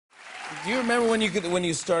Do you remember when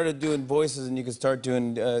you started doing voices and you could start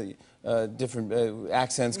doing different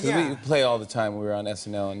accents? Because we play all the time when we were on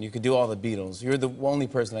SNL, and you could do all the Beatles. You're the only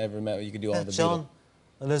person I ever met where you could do all the John,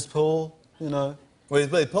 Beatles. Les Paul, you know.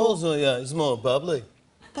 Well, Paul's, he's more bubbly.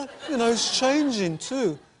 But, you know, it's changing,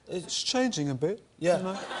 too. It's changing a bit. Yeah. You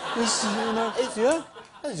know, it's, you know, yeah.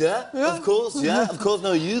 Yeah, of course, Of course,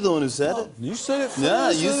 no, you're the one who said it. You said it first.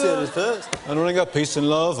 Yeah, you said it first. And Ringo, peace and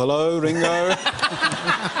love. Hello, Ringo.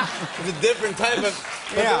 It's a different type of...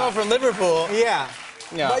 They're all from Liverpool. Yeah.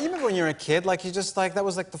 Yeah. But you remember when you were a kid, like, you just, like, that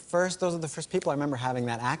was, like, those are the first people I remember having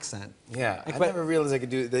that accent. Yeah, like, I never realized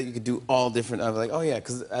that you could do all different. I was like, oh, yeah,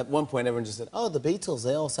 because at one point everyone just said, oh, the Beatles,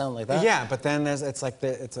 they all sound like that. Yeah, but then there's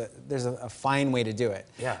a fine way to do it.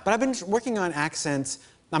 Yeah. But I've been working on accents.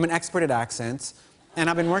 I'm an expert at accents, and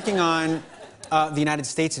I've been working on the United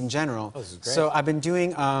States in general. Oh, this is great. So I've been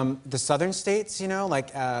doing the southern states, you know,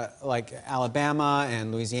 like Alabama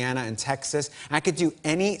and Louisiana and Texas. And I could do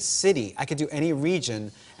any city, I could do any region,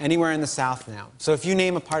 anywhere in the South now. So if you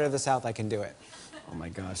name a part of the South, I can do it. Oh my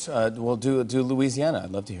gosh. Well, do Louisiana.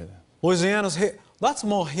 I'd love to hear that. Louisiana's here. That's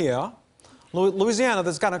more here. Louisiana,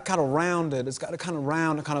 there's got a kind of rounded, it's got a kind of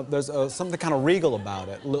round, there's something kind of regal about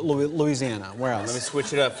it. Louisiana, where else? Let me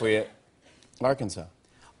switch it up for you. Arkansas.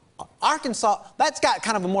 Arkansas, that's got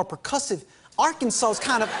kind of a more percussive. Arkansas is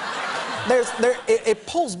kind of, it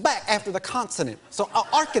pulls back after the consonant. So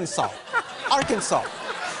Arkansas.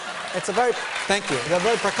 It's a very, thank you, they're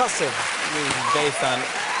very percussive. Based on...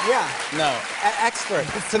 Yeah. No. Expert.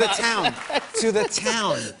 To the town. To the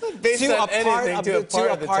town. Based on anything,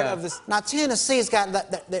 to a part of this. Now, Tennessee's got,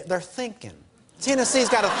 they're thinking. Tennessee's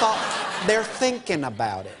got a thought. They're thinking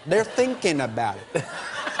about it. They're thinking about it.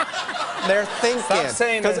 They're thinking. Stop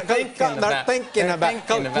saying they're thinking about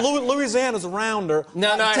it. Louisiana's rounder.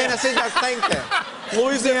 No. Tennessee's are thinking.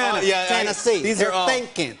 Louisiana, Tennessee. They're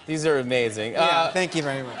thinking. These are amazing. Yeah, thank you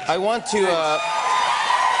very much. I want to...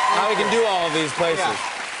 now we can do all of these places. Yeah.